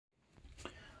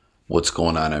What's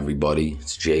going on, everybody?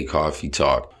 It's Jay Coffee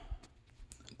Talk,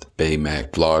 the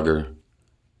Baymac blogger.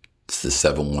 It's the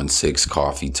 716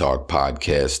 Coffee Talk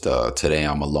podcast. Today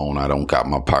I'm alone. I don't got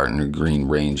my partner, Green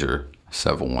Ranger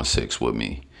 716, with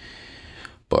me.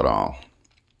 But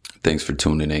thanks for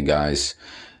tuning in, guys.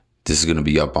 This is going to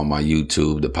be up on my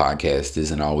YouTube. The podcast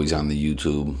isn't always on the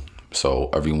YouTube. So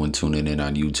everyone tuning in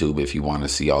on YouTube, if you want to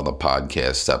see all the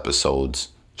podcast episodes,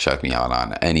 check me out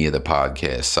on any of the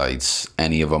podcast sites,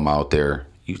 any of them out there.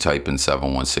 You type in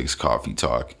 716 Coffee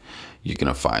Talk, you're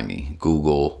going to find me.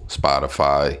 Google,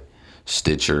 Spotify,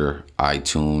 Stitcher,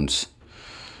 iTunes,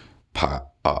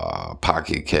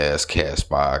 Pocket Cast,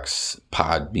 Castbox,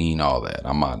 Podbean, all that.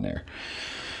 I'm on there.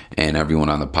 And everyone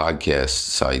on the podcast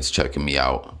sites checking me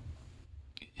out,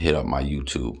 hit up my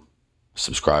YouTube.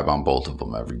 Subscribe on both of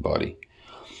them, everybody.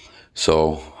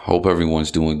 So, hope everyone's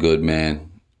doing good,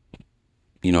 man.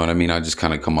 You know what I mean? I just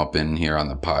kind of come up in here on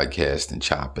the podcast and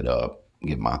chop it up,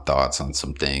 get my thoughts on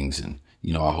some things. And,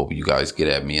 I hope you guys get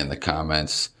at me in the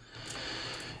comments.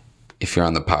 If you're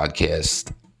on the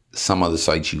podcast, some of the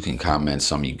sites you can comment,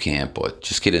 some you can't, but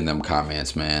just get in them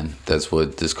comments, man. That's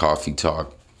what this coffee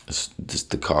talk,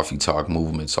 the coffee talk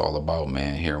movement's all about,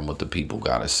 man. Hearing what the people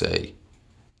got to say.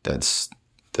 That's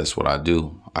what I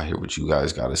do. I hear what you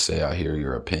guys got to say. I hear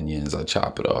your opinions. I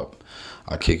chop it up.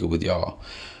 I kick it with y'all.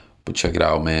 But check it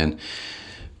out, man.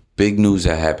 Big news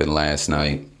that happened last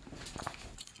night.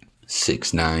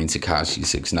 6ix9ine, Tekashi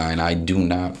 6ix9ine. I do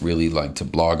not really like to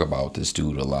blog about this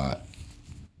dude a lot.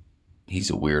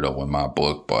 He's a weirdo in my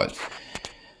book, but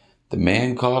the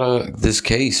man caught this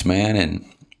case, man, and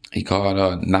he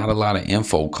caught not a lot of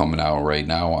info coming out right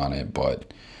now on it,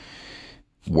 but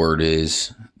word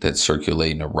is that's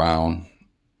circulating around,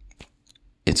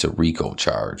 it's a RICO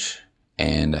charge.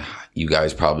 And you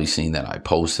guys probably seen that I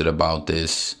posted about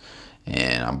this,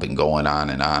 and I've been going on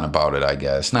and on about it, I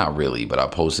guess. Not really, but I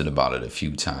posted about it a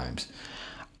few times.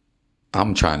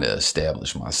 I'm trying to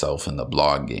establish myself in the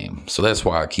blog game. So that's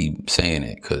why I keep saying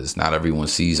it, because not everyone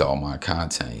sees all my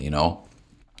content,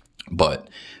 But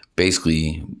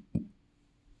basically,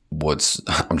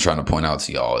 I'm trying to point out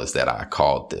to y'all is that I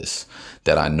called this,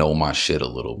 that I know my shit a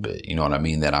little bit. You know what I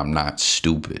mean? That I'm not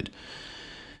stupid.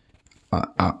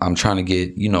 I'm trying to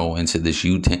get, into this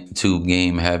YouTube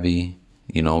game heavy,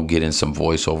 getting some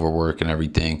voiceover work and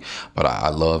everything. But I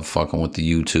love fucking with the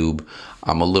YouTube.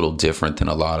 I'm a little different than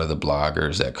a lot of the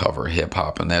bloggers that cover hip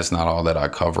hop, and that's not all that I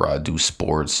cover. I do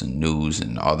sports and news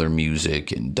and other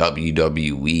music and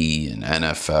WWE and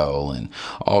NFL and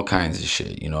all kinds of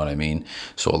shit. You know what I mean?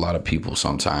 So a lot of people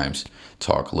sometimes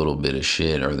talk a little bit of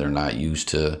shit, or they're not used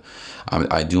to.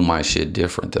 I do my shit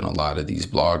different than a lot of these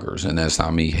bloggers, and that's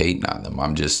not me hating on them.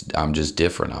 I'm just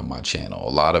different on my channel.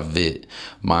 A lot of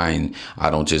mine,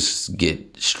 I don't just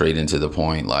get straight into the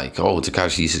point like, oh,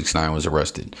 Tekashi 6ix9ine was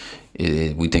arrested.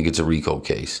 We think it's a RICO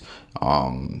case.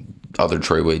 Other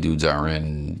Treyway dudes are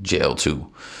in jail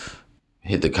too.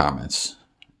 Hit the comments.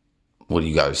 What do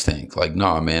you guys think? Like,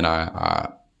 no, man,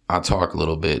 I talk a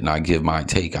little bit and I give my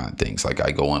take on things. Like,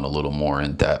 I go in a little more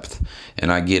in depth.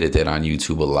 And I get it that on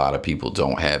YouTube, a lot of people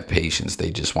don't have patience.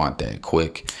 They just want that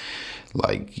quick,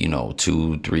 like,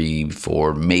 2, 3,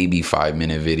 4, maybe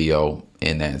 5-minute video,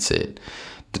 and that's it.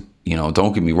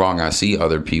 Don't get me wrong. I see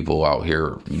other people out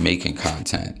here making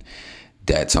content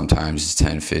that sometimes is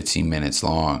 10, 15 minutes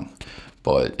long,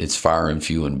 but it's far and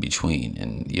few in between.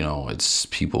 And, it's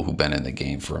people who've been in the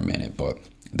game for a minute, but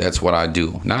that's what I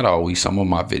do. Not always. Some of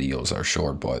my videos are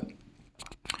short, but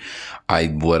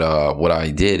what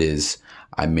I did is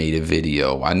I made a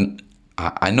video.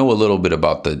 I know a little bit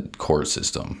about the court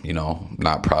system,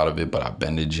 not proud of it, but I've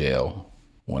been to jail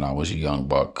when I was a young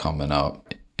buck coming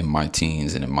up in my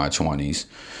teens and in my 20s.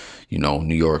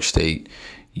 New York State,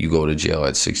 you go to jail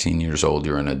at 16 years old,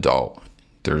 you're an adult.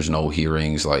 There's no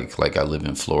hearings like I live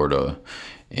in Florida,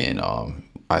 and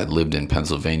I lived in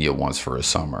Pennsylvania once for a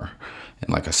summer. And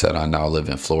like I said, I now live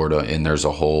in Florida, and there's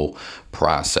a whole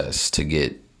process to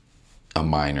get a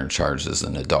minor charged as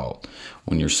an adult.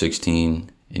 When you're 16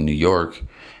 in New York,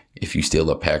 if you steal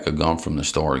a pack of gum from the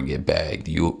store and get bagged,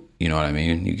 you know what I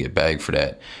mean? You get bagged for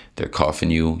that. They're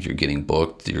cuffing you. You're getting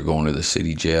booked. You're going to the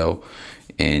city jail.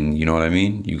 And you know what I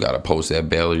mean? You got to post that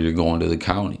bail, or you're going to the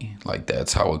county. Like,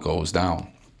 that's how it goes down.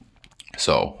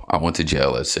 So I went to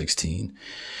jail at 16.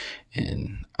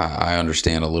 And I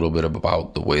understand a little bit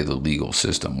about the way the legal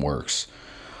system works.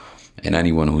 And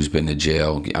anyone who's been to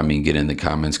jail, get in the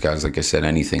comments, guys. Like I said,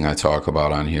 anything I talk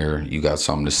about on here, you got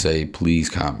something to say, please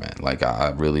comment. Like, I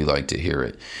really like to hear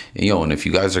it. And if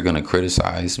you guys are going to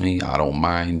criticize me, I don't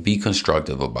mind. Be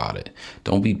constructive about it.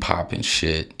 Don't be popping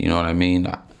shit. You know what I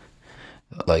mean?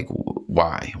 Like,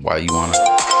 why? Why you want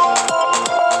to...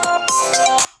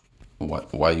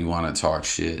 Why you want to talk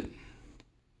shit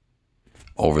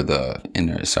over the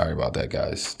internet? Sorry about that,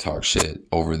 guys. Talk shit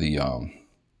over the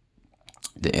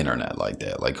internet like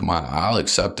that. Like, come on, I'll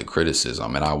accept the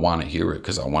criticism and I want to hear it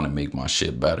because I want to make my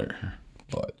shit better.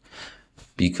 But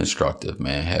be constructive,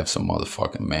 man. Have some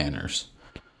motherfucking manners.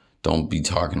 Don't be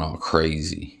talking all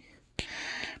crazy.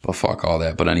 But fuck all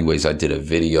that. But anyways, I did a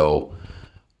video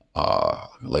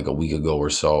like a week ago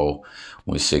or so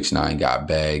when 6ix9ine got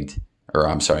bagged. Or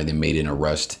I'm sorry, they made an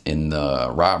arrest in the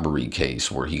robbery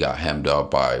case where he got hemmed up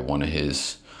by one of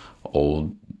his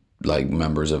old like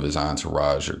members of his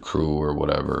entourage or crew or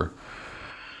whatever.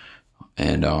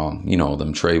 And you know,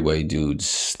 them Treyway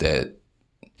dudes, that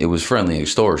it was friendly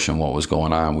extortion what was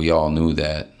going on. We all knew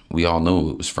that. We all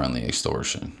knew it was friendly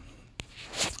extortion.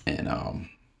 And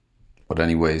but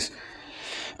anyways,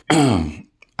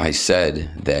 I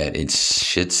said that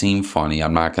shit seemed funny.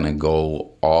 I'm not gonna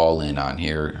go all in on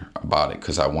here about it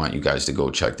because I want you guys to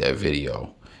go check that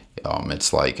video.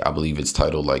 It's like, I believe it's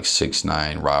titled like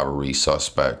 6ix9ine robbery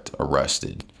suspect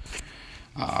arrested.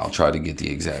 I'll try to get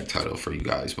the exact title for you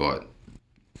guys, but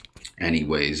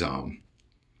anyways,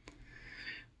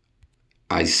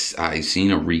 I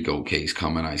seen a RICO case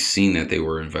coming. I seen that they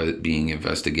were being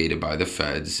investigated by the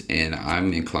feds, and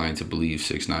I'm inclined to believe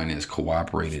 6ix9ine has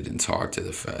cooperated and talked to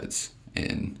the feds.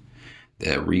 And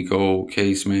that RICO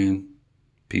case, man,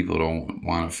 people don't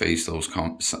want to face those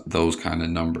kind of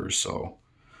numbers, so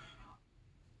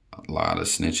a lot of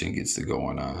snitching gets to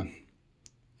going on.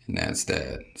 And that's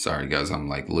that. Sorry, guys, I'm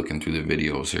like looking through the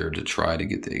videos here to try to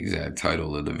get the exact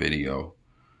title of the video.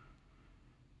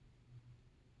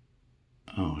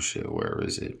 Oh shit, where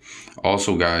is it?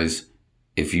 Also, guys,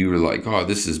 if you were like, oh,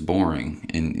 this is boring,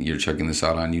 and you're checking this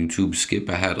out on YouTube, skip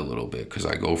ahead a little bit because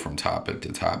I go from topic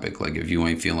to topic. Like, if you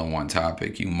ain't feeling one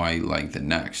topic, you might like the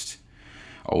next.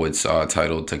 Oh, it's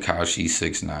titled Tekashi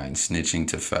 6ix9ine snitching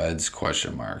to feds ?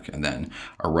 And then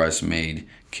arrest made,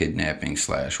 kidnapping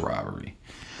 / robbery.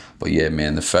 But yeah,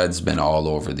 man, the feds been all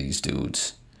over these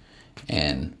dudes,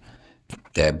 and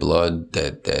that blood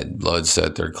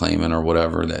set they're claiming or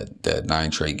whatever, that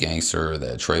 9 Trey gangster or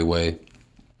that Treyway,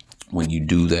 when you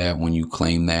do that, when you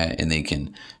claim that, and they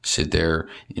can sit there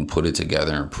and put it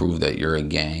together and prove that you're a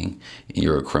gang, and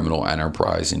you're a criminal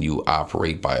enterprise, and you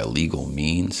operate by illegal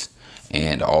means,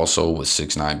 and also with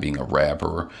 6ix9ine being a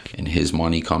rapper and his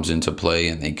money comes into play,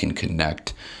 and they can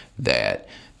connect that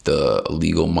the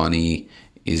illegal money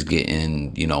is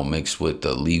getting, you know, mixed with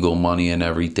the legal money and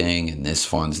everything, and this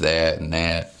funds that and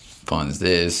that funds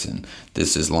this and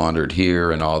this is laundered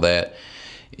here and all that.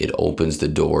 It opens the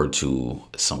door to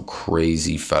some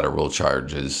crazy federal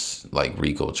charges like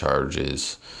RICO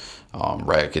charges,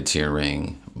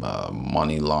 racketeering,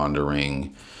 money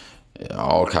laundering,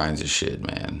 all kinds of shit,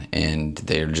 man. And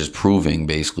they're just proving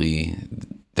basically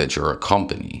that you're a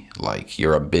company, like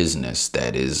you're a business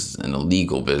that is an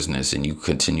illegal business and you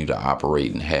continue to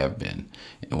operate and have been.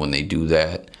 And when they do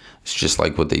that, it's just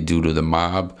like what they do to the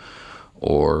mob,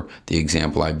 or the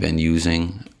example I've been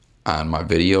using on my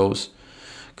videos,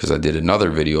 because I did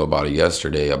another video about it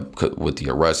yesterday with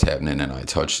the arrest happening and I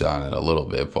touched on it a little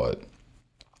bit. But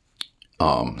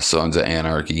Sons of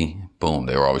Anarchy, boom,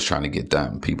 they were always trying to get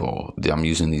them people. I'm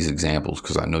using these examples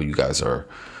because I know you guys are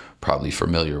probably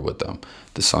familiar with them.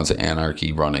 The Sons of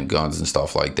Anarchy running guns and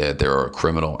stuff like that, they're a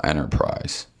criminal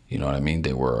enterprise. You know what I mean?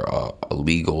 They were a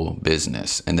legal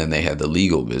business. And then they had the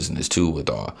legal business too with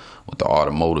the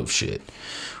automotive shit.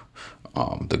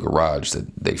 The garage that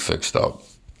they fixed up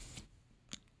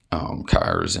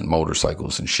cars and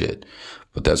motorcycles and shit.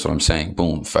 But that's what I'm saying.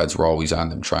 Boom, feds were always on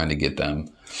them trying to get them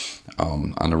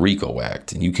on the RICO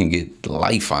Act. And you can get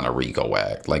life on a RICO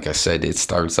Act. Like I said, it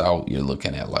starts out, you're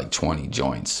looking at like 20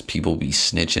 joints. People be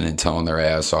snitching and telling their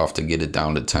ass off to get it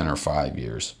down to 10 or 5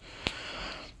 years.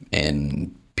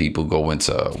 And people go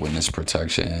into witness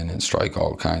protection and strike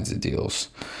all kinds of deals.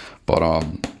 But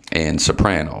and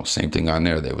Soprano, same thing on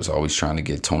there. They was always trying to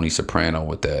get Tony Soprano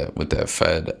with that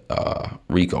Fed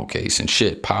RICO case and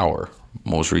shit. Power,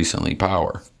 most recently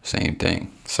Power, same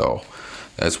thing. So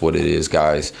that's what it is,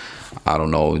 guys. I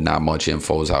don't know, not much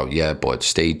info's out yet, but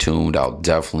stay tuned. I'll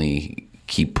definitely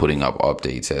keep putting up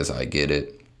updates as I get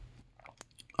it.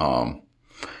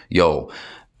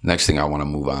 Next thing I want to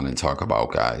move on and talk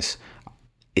about, guys,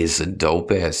 is a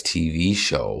dope ass TV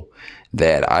show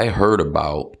that I heard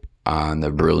about on the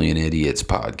Brilliant Idiots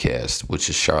podcast, which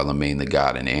is Charlemagne the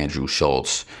God and Andrew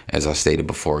Schultz. As I stated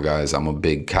before, guys, I'm a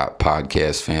big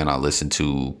podcast fan. I listen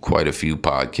to quite a few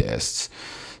podcasts,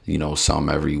 you know, some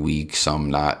every week, some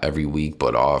not every week,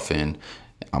 but often.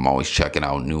 I'm always checking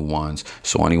out new ones.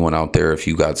 So anyone out there, if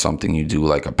you got something you do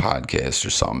like a podcast or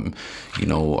something,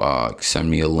 send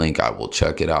me a link. I will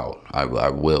check it out. I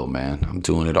will, man. I'm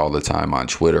doing it all the time on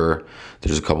Twitter.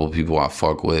 There's a couple of people I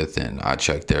fuck with, and I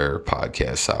check their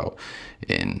podcasts out.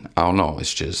 And I don't know,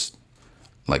 it's just,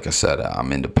 like I said,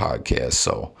 I'm into podcasts,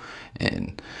 so,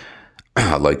 and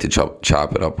I like to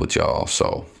chop it up with y'all.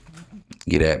 So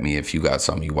get at me if you got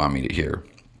something you want me to hear.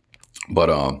 But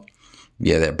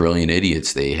yeah, that Brilliant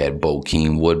Idiots, they had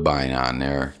Bokeem Woodbine on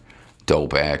there.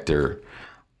 Dope actor.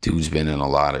 Dude's been in a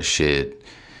lot of shit.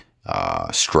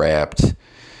 Strapped.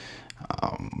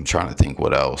 I'm trying to think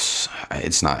what else.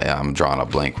 I'm drawing a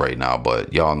blank right now,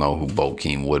 but y'all know who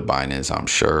Bokeem Woodbine is, I'm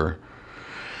sure.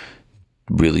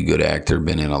 Really good actor.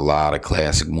 Been in a lot of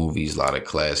classic movies, a lot of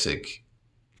classic,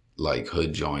 like,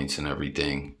 hood joints and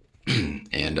everything.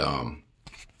 And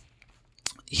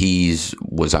he's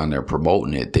was on there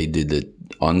promoting it. They did the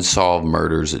Unsolved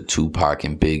Murders of Tupac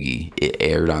and Biggie. It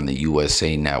aired on the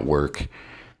USA Network.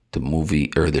 The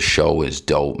movie, or the show, is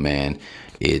dope, man.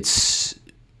 It's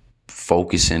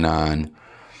focusing on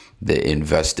the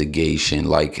investigation.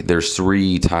 Like, there's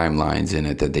 3 timelines in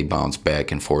it that they bounce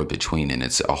back and forth between, and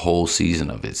it's a whole season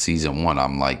of it. Season 1,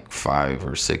 I'm like 5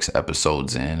 or 6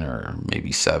 episodes in, or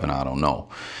maybe 7, I don't know.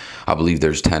 I believe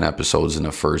there's 10 episodes in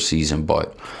the first season,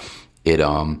 but it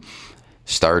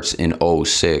starts in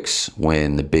 2006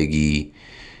 when the Biggie's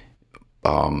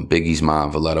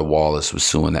mom, Valletta Wallace, was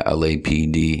suing the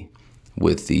LAPD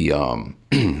with the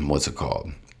what's it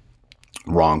called,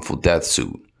 wrongful death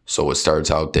suit. So it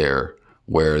starts out there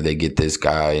where they get this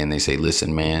guy and they say,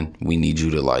 listen, man, we need you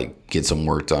to, like, get some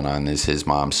work done on this. His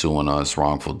mom's suing us,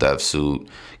 wrongful death suit.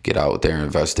 Get out there,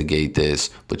 investigate this,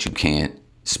 but you can't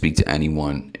speak to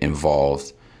anyone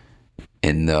involved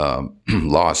in the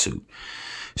lawsuit.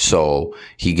 So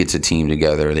he gets a team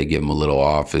together. They give him a little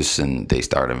office and they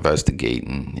start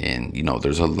investigating. And,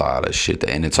 there's a lot of shit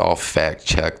and it's all fact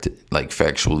checked, like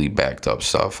factually backed up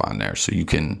stuff on there. So you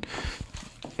can,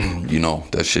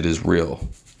 that shit is real.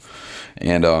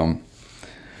 And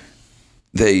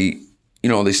they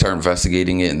start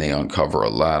investigating it and they uncover a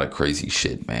lot of crazy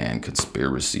shit, man.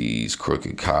 Conspiracies,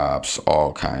 crooked cops,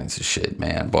 all kinds of shit,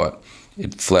 man. But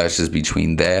it flashes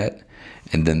between that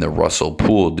and then the Russell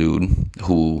Poole dude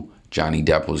who Johnny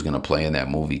Depp was going to play in that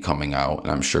movie coming out.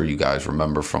 And I'm sure you guys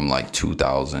remember from like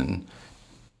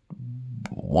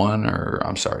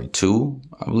 2001 2,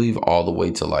 I believe, all the way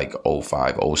to like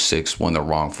 05, 06 when the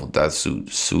wrongful death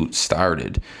suit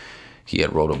started. He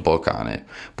had wrote a book on it,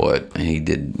 but he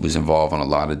was involved in a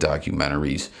lot of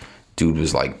documentaries. Dude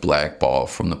was like blackballed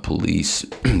from the police,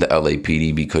 the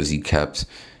LAPD, because he kept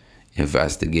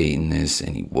investigating this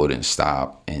and he wouldn't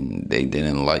stop, and they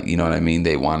didn't like, what I mean?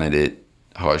 They wanted it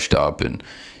hushed up, and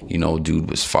dude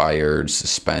was fired,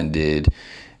 suspended,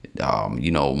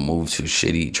 moved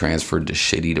to transferred to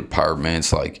shitty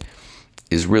departments. Like,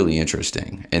 is really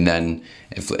interesting. And then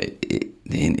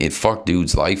it fucked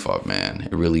dude's life up, man.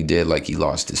 It really did. Like, he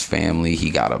lost his family.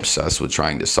 He got obsessed with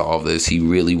trying to solve this. He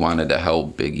really wanted to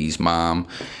help Biggie's mom,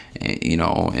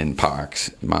 and Pac's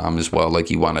mom as well. Like,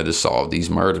 he wanted to solve these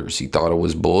murders. He thought it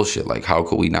was bullshit. Like, how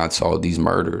could we not solve these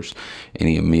murders? And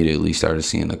he immediately started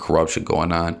seeing the corruption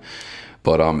going on.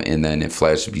 But and then it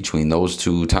flashed between those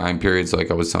 2 time periods, like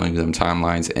I was telling you, them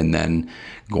timelines, and then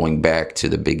going back to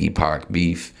the Biggie Pac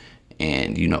beef.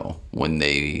 And, when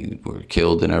they were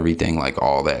killed and everything, like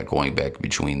all that, going back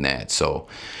between that. So,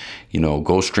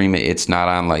 go stream it. It's not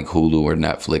on like Hulu or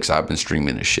Netflix. I've been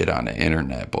streaming the shit on the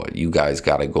internet, but you guys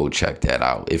got to go check that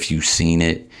out. If you've seen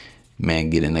it,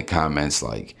 man, get in the comments.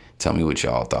 Like, tell me what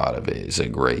y'all thought of it. It's a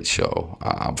great show.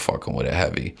 I'm fucking with it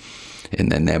heavy.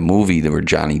 And then that movie where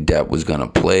Johnny Depp was going to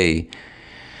play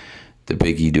the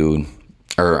Biggie dude,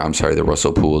 the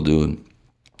Russell Poole dude.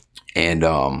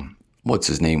 And, what's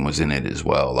his name was in it as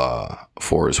well?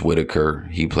 Forrest Whitaker.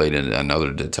 He played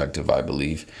another detective, I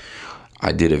believe.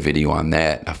 I did a video on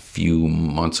that a couple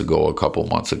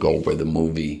months ago, where the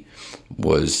movie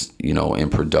was,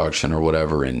 in production or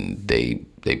whatever, and they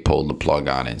pulled the plug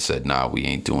on it and said, nah, we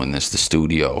ain't doing this, the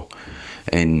studio.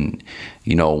 And,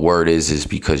 word is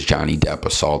because Johnny Depp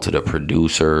assaulted a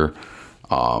producer,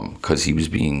 because he was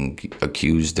being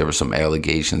accused. There were some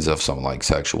allegations of some like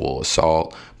sexual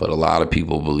assault, but a lot of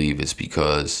people believe it's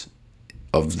because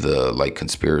of the like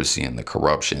conspiracy and the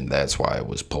corruption. That's why it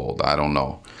was pulled. I don't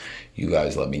know. You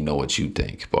guys let me know what you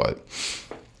think. But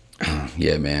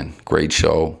yeah, man, great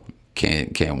show.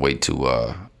 Can't wait to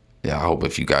I hope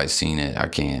if you guys seen it, I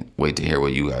can't wait to hear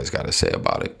what you guys got to say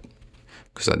about it,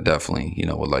 because I definitely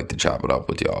would like to chop it up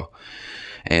with y'all.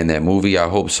 And that movie, I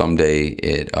hope someday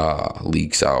it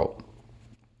leaks out.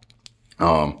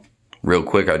 Real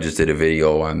quick, I just did a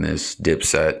video on this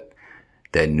Dipset.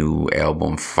 That new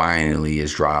album finally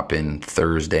is dropping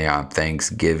Thursday on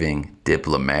Thanksgiving.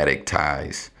 Diplomatic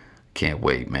Ties. Can't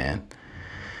wait, man.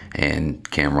 And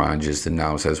Cameron just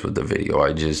announced, that's what the video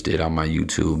I just did on my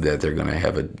YouTube, that they're gonna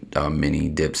have a mini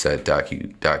Dipset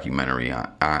documentary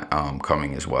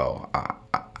coming as well.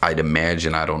 I'd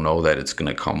imagine, I don't know that it's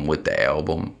gonna come with the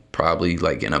album, probably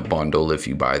like in a bundle if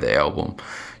you buy the album,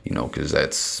 because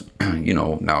that's,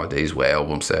 nowadays with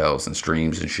album sales and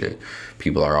streams and shit,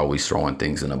 people are always throwing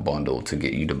things in a bundle to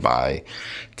get you to buy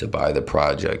the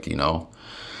project,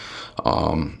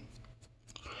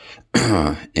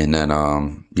 and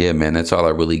then, yeah, man, that's all I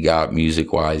really got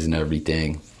music wise and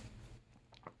everything.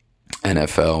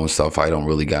 NFL and stuff, I don't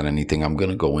really got anything I'm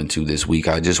going to go into this week.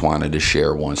 I just wanted to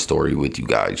share one story with you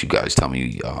guys. You guys tell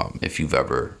me if you've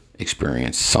ever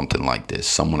experienced something like this.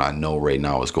 Someone I know right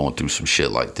now is going through some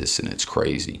shit like this, and it's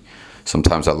crazy.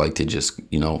 Sometimes I like to just,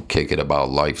 kick it about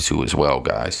life too as well,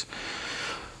 guys.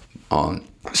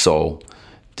 So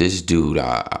this dude,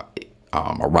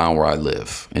 around where I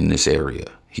live in this area,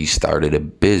 he started a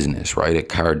business, right? A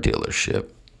car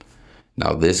dealership.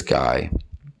 Now this guy,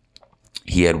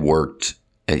 he has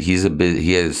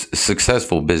a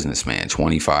successful businessman,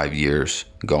 25 years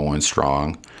going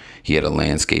strong. He had a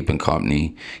landscaping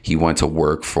company. He went to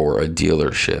work for a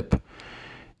dealership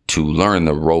to learn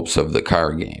the ropes of the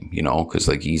car game, because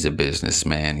like he's a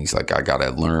businessman. He's like, I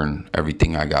gotta learn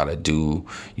everything I gotta do,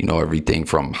 everything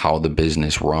from how the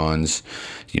business runs,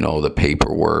 the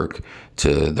paperwork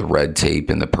to the red tape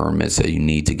and the permits that you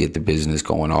need to get the business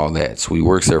going, all that. So he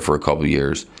works there for a couple of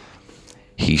years.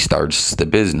 He starts the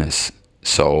business.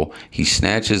 So he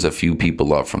snatches a few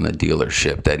people up from the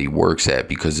dealership that he works at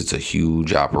because it's a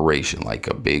huge operation, like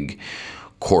a big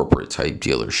corporate type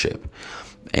dealership.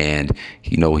 And,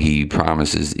 he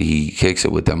promises, he kicks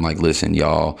it with them like, listen,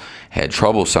 y'all had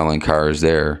trouble selling cars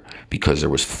there because there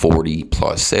was 40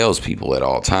 plus salespeople at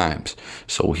all times.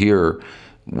 So here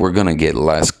we're going to get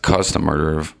less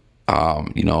customer,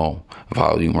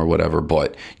 volume or whatever,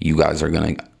 but you guys are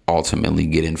going to ultimately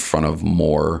get in front of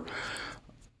more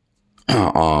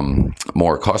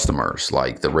customers.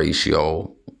 Like the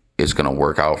ratio is going to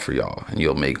work out for y'all and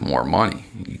you'll make more money.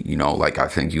 Like I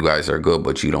think you guys are good,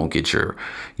 but you don't get your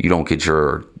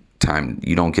time.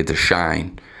 You don't get to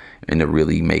shine and to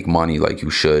really make money like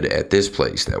you should at this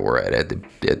place that we're at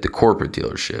the corporate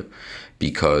dealership,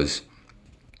 because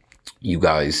you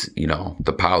guys,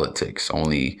 the politics,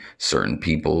 only certain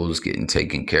people's getting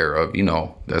taken care of,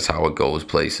 that's how it goes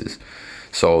places.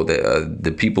 So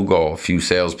the people go, a few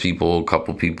salespeople, a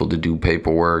couple people to do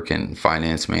paperwork and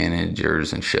finance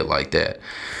managers and shit like that.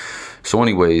 So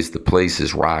anyways, the place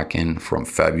is rocking from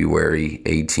February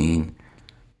 18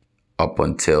 up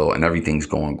until, and everything's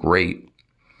going great,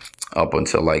 up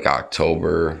until like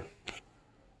October.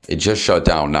 It just shut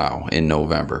down now in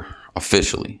November,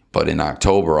 officially. But in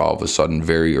October, all of a sudden,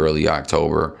 very early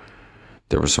October,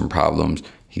 there were some problems.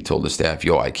 He told the staff,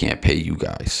 I can't pay you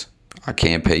guys.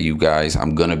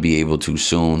 I'm going to be able to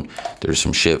soon. There's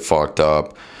some shit fucked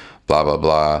up, blah, blah,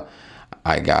 blah.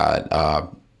 I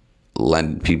got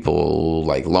lend people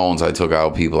like loans I took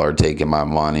out. People are taking my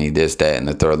money, this, that, and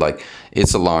the third. Like,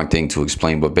 it's a long thing to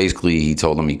explain, but basically he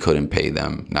told them he couldn't pay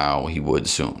them. Now he would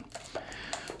soon.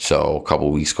 So a couple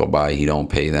weeks go by, he don't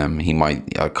pay them.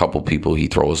 A couple people, he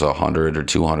throws $100 or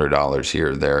 $200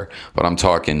 here or there. But I'm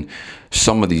talking,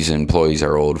 some of these employees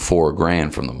are owed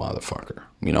 $4,000 from the motherfucker,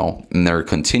 and they're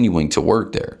continuing to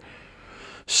work there.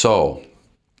 So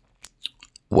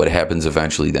what happens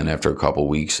eventually then, after a couple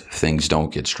weeks, things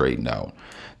don't get straightened out.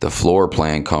 The floor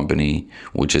plan company,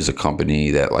 which is a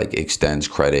company that like extends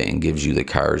credit and gives you the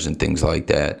cars and things like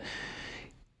that,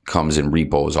 comes and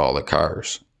repos all the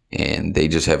cars. And they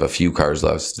just have a few cars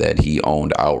left that he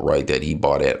owned outright, that he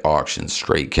bought at auction,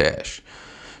 straight cash.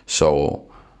 So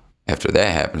after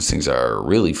that happens, things are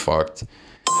really fucked.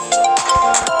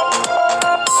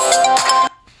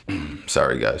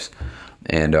 Sorry, guys.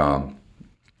 And,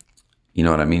 you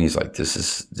know what I mean? He's like,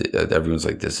 everyone's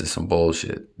like, this is some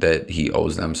bullshit, that he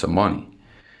owes them some money.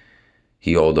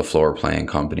 He owed the floor plan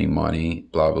company money,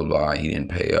 blah, blah, blah. He didn't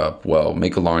pay up. Well,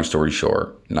 make a long story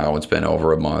short, now it's been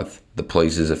over a month. The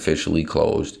place is officially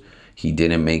closed. He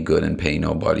didn't make good and pay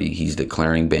nobody. He's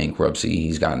declaring bankruptcy.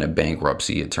 He's gotten a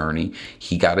bankruptcy attorney.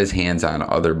 He got his hands on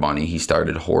other money. He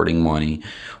started hoarding money.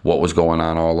 What was going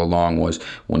on all along was,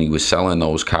 when he was selling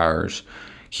those cars,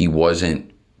 he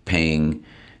wasn't paying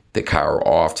the car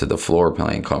off to the floor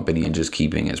plan company and just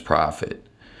keeping his profit.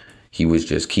 He was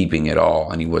just keeping it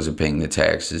all, and he wasn't paying the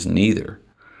taxes neither.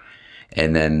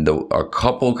 And then a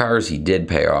couple cars he did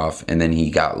pay off, and then he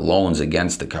got loans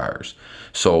against the cars.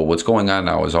 So what's going on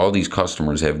now is all these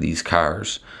customers have these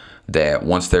cars that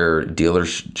once their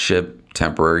dealership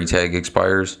temporary tag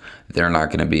expires, they're not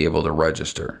going to be able to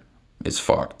register. It's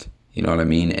fucked. You know what I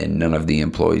mean? And none of the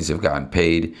employees have gotten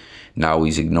paid. Now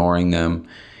he's ignoring them.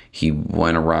 He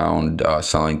went around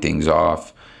selling things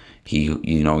off.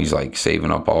 He's like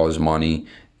saving up all his money.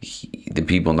 The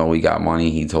people know he got money.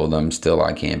 He told them, still,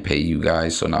 I can't pay you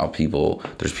guys. So now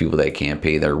there's people that can't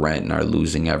pay their rent and are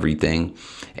losing everything.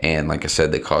 And like I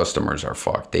said, the customers are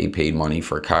fucked. They paid money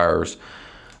for cars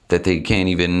that they can't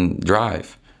even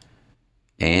drive.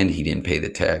 And he didn't pay the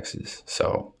taxes.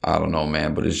 So I don't know,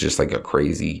 man, but it's just like a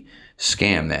crazy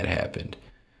scam that happened.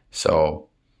 So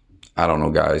I don't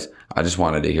know, guys. I just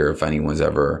wanted to hear if anyone's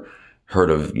ever heard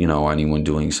of, anyone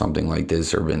doing something like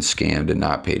this or been scammed and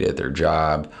not paid at their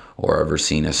job, or ever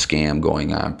seen a scam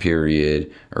going on,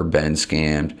 period, or been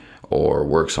scammed, or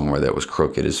worked somewhere that was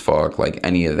crooked as fuck. Like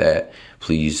any of that,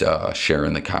 please share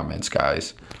in the comments,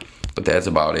 guys. But that's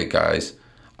about it, guys.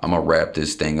 I'm going to wrap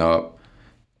this thing up.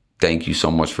 Thank you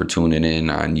so much for tuning in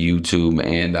on YouTube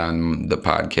and on the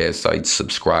podcast sites.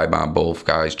 Subscribe on both,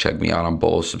 guys. Check me out on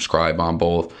both. Subscribe on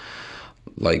both.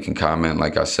 Like and comment,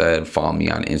 like I said. Follow me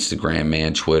on Instagram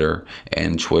and Twitter.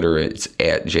 And Twitter, it's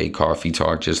at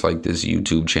JCoffeeTalk, just like this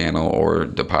YouTube channel or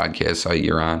the podcast site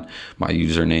you're on, my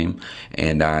username.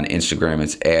 And on Instagram,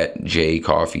 it's at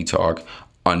JCoffeeTalk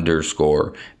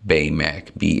 _Baymac,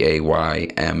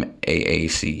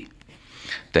 BAYMAAC.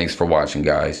 Thanks for watching,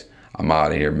 guys. I'm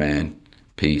out of here, man.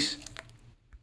 Peace.